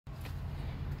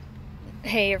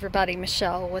Hey everybody,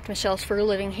 Michelle with Michelle's Frugal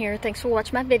Living here. Thanks for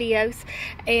watching my videos.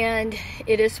 And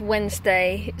it is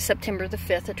Wednesday, September the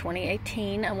 5th of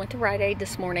 2018. I went to Rite Aid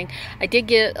this morning. I did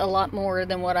get a lot more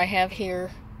than what I have here.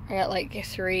 I got like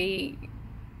 3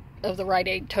 of the Rite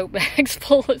Aid tote bags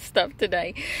full of stuff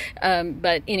today.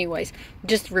 But anyways,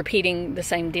 just repeating the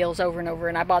same deals over and over.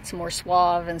 And I bought some more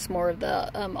Suave and some more of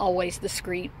the Always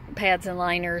Discreet pads and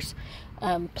liners,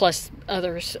 plus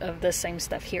others of the same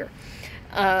stuff here.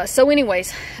 So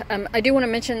anyways, I do want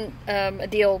to mention a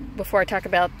deal before I talk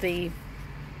about the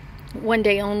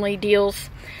one-day only deals,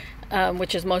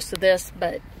 which is most of this.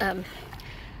 But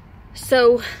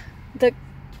so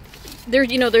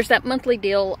there's that monthly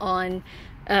deal on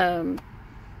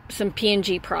some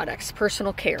P&G products,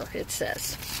 personal care, it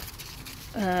says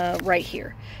right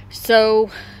here. So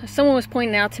someone was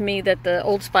pointing out to me that the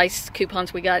Old Spice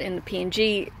coupons we got in the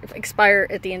P&G expire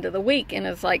at the end of the week, and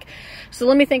it's like, so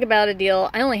let me think about a deal.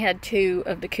 I only had 2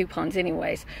 of the coupons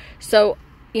anyways, so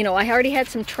I already had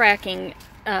some tracking.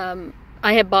 I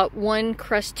had bought 1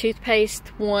 Crest toothpaste,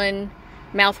 1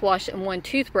 mouthwash, and 1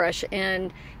 toothbrush,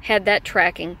 and had that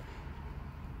tracking.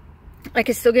 I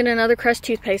could still get another Crest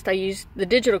toothpaste. I used the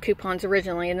digital coupons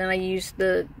originally, and then I used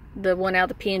the one out of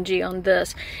the P&G on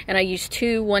this, and I used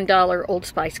 2 $1 Old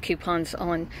Spice coupons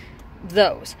on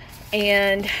those.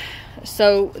 And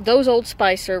so those Old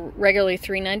Spice are regularly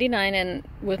 $3.99, and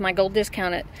with my gold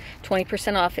discount at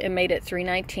 20% off, it made it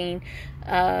 $3.19.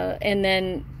 And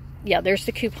then yeah, there's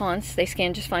the coupons. They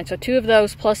scan just fine. So 2 of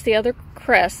those plus the other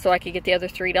Crest, so I could get the other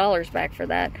 $3 back for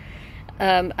that.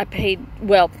 I paid,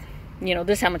 well,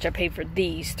 this is how much I paid for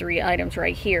these 3 items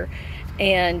right here.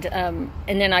 And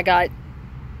then I got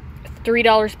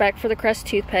 $3 back for the Crest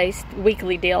toothpaste,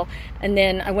 weekly deal. And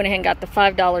then I went ahead and got the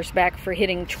 $5 back for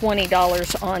hitting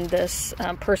 $20 on this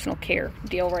personal care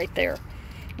deal right there.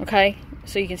 Okay,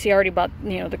 so you can see I already bought,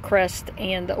 the Crest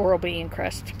and the Oral-B and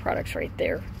Crest products right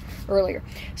there earlier.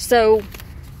 So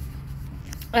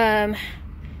 2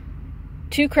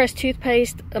 Crest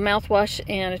toothpaste, a mouthwash,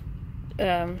 and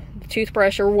a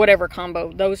toothbrush, or whatever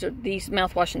combo. These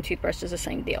mouthwash and toothbrush is the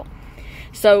same deal.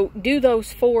 So do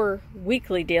those 4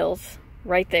 weekly deals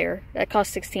right there. That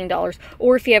costs $16.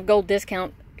 Or if you have gold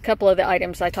discount, a couple of the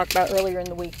items I talked about earlier in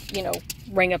the week,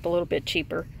 ring up a little bit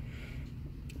cheaper.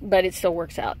 But it still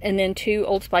works out. And then 2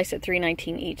 Old Spice at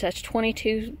 $3.19 each. That's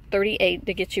 $22.38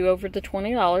 to get you over the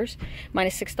 $20,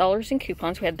 minus $6 in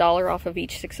coupons. We had $1 off of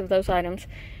each 6 of those items.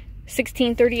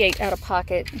 $16.38 out of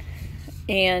pocket.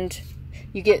 And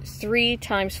you get 3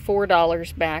 times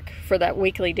 $4 back for that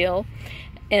weekly deal,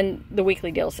 and the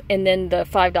weekly deals, and then the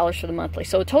 $5 for the monthly.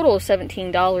 So a total of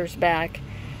 $17 back,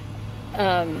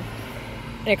 and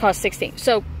it costs $16.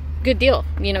 So good deal.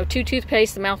 2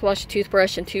 toothpaste, the mouthwash,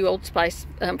 toothbrush, and 2 Old Spice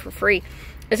for free.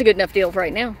 It's a good enough deal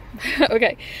right now.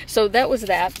 Okay, so that was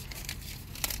that.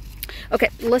 Okay,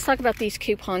 let's talk about these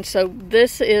coupons. So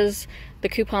this is the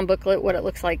coupon booklet, what it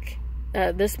looks like.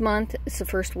 This month, it's the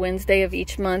first Wednesday of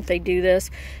each month they do this.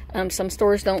 Some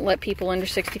stores don't let people under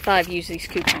 65 use these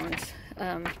coupons.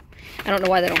 I don't know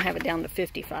why they don't have it down to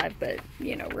 55, but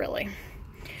really.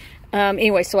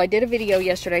 Anyway, so I did a video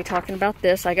yesterday talking about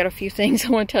this. I got a few things I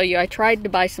want to tell you. I tried to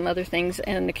buy some other things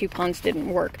and the coupons didn't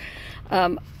work.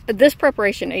 This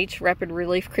Preparation H Rapid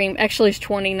Relief Cream actually is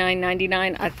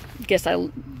 $29.99. I guess I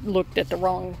looked at the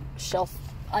wrong shelf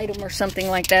item or something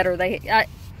like that, or I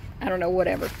don't know,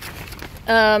 whatever.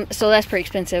 So that's pretty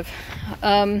expensive.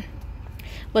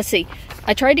 Let's see.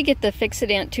 I tried to get the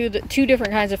Fix-A-Dent, 2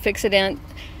 different kinds of Fix-A-Dent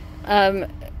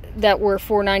that were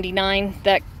 $4.99.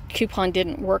 That coupon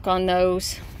didn't work on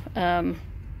those. That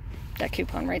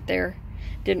coupon right there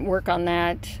didn't work on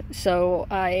that. So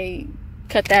I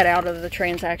cut that out of the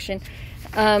transaction.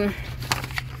 I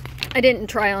didn't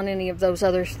try on any of those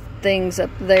other things up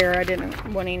there. I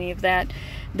didn't want any of that.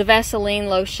 The Vaseline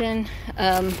lotion,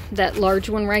 that large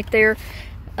one right there,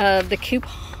 the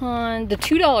coupon, the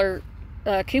 $2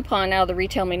 coupon out of the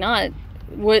Retail Me Not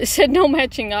said no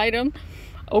matching item.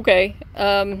 Okay,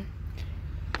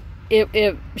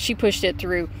 she pushed it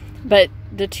through, but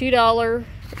the $2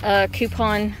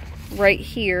 coupon right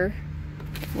here,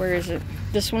 where is it?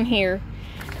 This one here,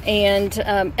 and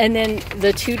then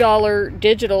the $2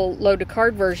 digital load to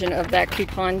card version of that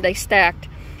coupon, they stacked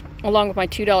along with my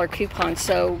 $2 coupon,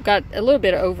 so got a little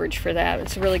bit of overage for that.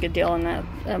 It's a really good deal on that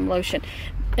lotion.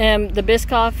 The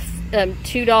Biscoff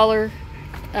 $2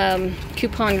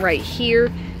 coupon right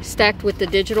here, stacked with the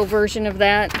digital version of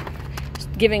that,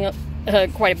 giving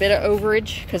quite a bit of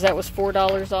overage because that was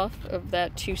 $4 off of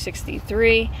that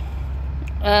 $263.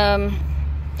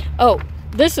 Oh,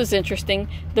 this is interesting.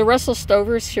 The Russell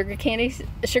Stover's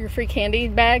sugar-free candy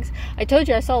bags. I told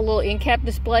you I saw a little end cap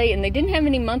display, and they didn't have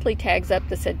any monthly tags up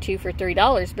that said 2 for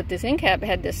 $3, but this end cap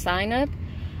had this sign up.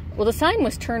 Well, the sign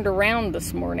was turned around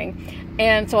this morning,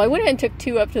 and so I went ahead and took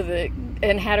 2 up to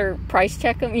and had her price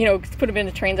check them, you know, put them in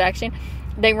the transaction.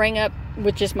 They rang up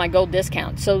with just my gold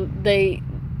discount, so they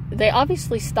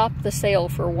obviously stopped the sale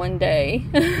for one day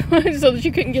so that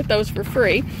you couldn't get those for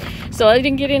free. So I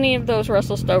didn't get any of those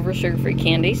Russell Stover sugar-free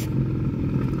candies.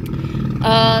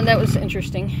 That was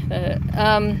interesting.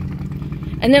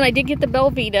 And then I did get the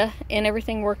Belvita, and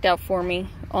everything worked out for me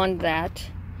on that.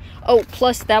 Oh,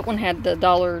 plus that one had the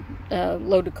dollar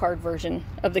loaded card version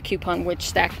of the coupon, which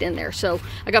stacked in there. So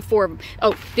I got 4 of them.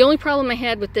 Oh, the only problem I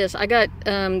had with this, I got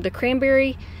the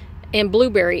cranberry and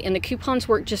blueberry, and the coupons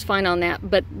worked just fine on that,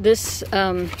 but this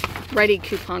Rite Aid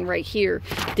coupon right here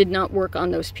did not work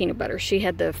on those peanut butter. She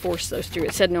had to force those through.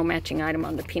 It said no matching item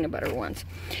on the peanut butter ones.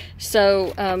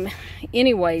 So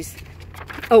anyways,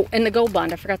 oh, and the Gold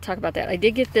Bond, I forgot to talk about that. I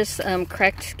did get this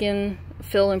cracked skin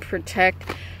fill and protect,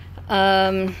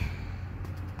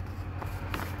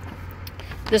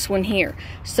 this one here.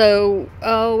 So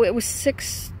it was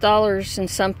 $6 and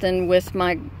something with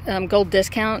my gold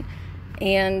discount.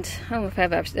 And I don't know if I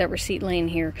have that receipt laying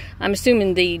here. I'm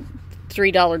assuming the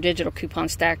 $3 digital coupon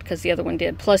stacked because the other one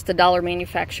did. Plus the dollar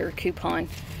manufacturer coupon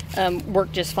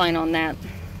worked just fine on that.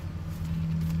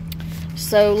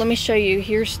 So let me show you.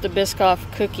 Here's the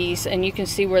Biscoff cookies, and you can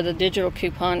see where the digital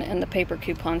coupon and the paper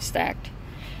coupon stacked.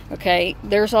 Okay,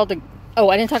 there's all the... Oh,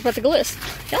 I didn't talk about the Gliss.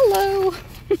 Hello!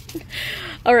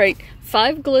 All right,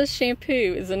 5 Gliss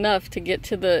shampoo is enough to get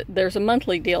to the... There's a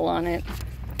monthly deal on it.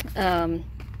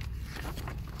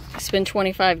 Spend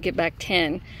 $25, get back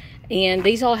 10, and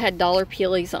these all had dollar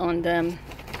peelies on them.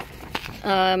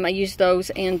 I used those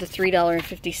and the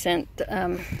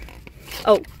 $3.50.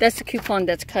 Oh, that's the coupon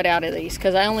that's cut out of these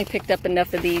because I only picked up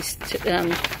enough of these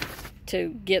to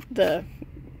get the.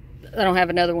 I don't have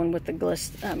another one with the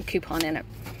Gliss coupon in it,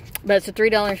 but it's a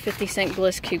 $3.50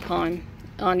 Gliss coupon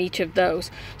on each of those.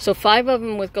 So 5 of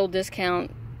them with gold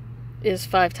discount is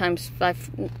 5 times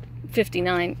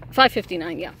 $5.59.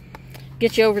 $5.59, yeah.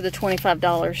 Get you over the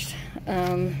 $25.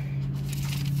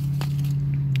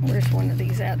 Where's one of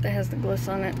these at that has the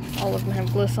Gliss on it? All of them have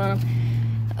Gliss on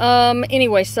them.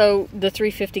 Anyway, so the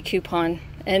 $3.50 coupon,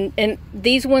 and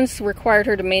these ones required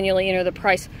her to manually enter the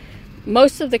price.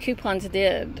 Most of the coupons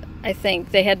did, I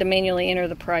think. They had to manually enter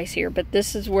the price here, but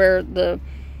this is where the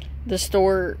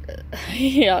store,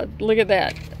 yeah, look at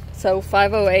that. So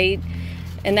 $5.08,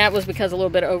 and that was because a little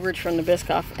bit of overage from the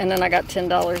Biscoff, and then I got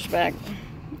 $10 back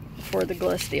for the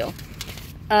Gliss deal.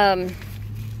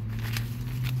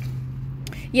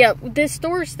 Yeah, the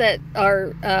stores that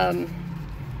are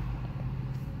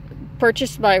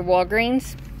purchased by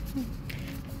Walgreens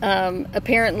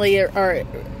apparently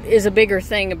is a bigger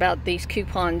thing about these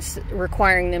coupons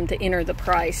requiring them to enter the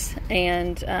price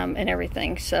and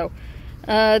everything. So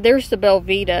there's the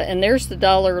Belvita, and there's the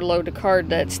dollar loaded card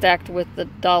that's stacked with the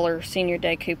dollar senior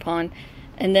day coupon,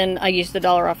 and then I used the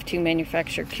dollar off 2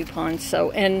 manufacturer coupons.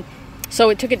 So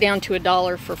it took it down to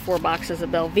 $1 for 4 boxes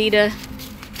of Belvita.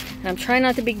 And I'm trying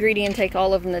not to be greedy and take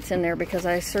all of them that's in there because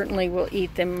I certainly will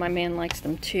eat them. My man likes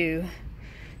them too.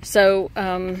 So,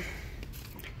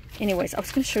 anyways, I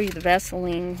was going to show you the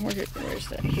Vaseline. Where's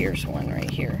that? Here's one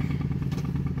right here.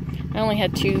 I only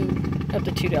had 2 of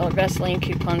the $2 Vaseline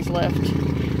coupons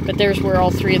left. But there's where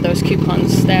all 3 of those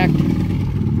coupons stacked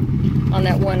on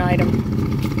that one item.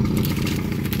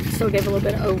 So it gave a little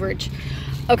bit of overage.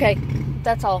 Okay,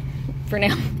 that's all for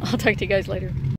now. I'll talk to you guys later.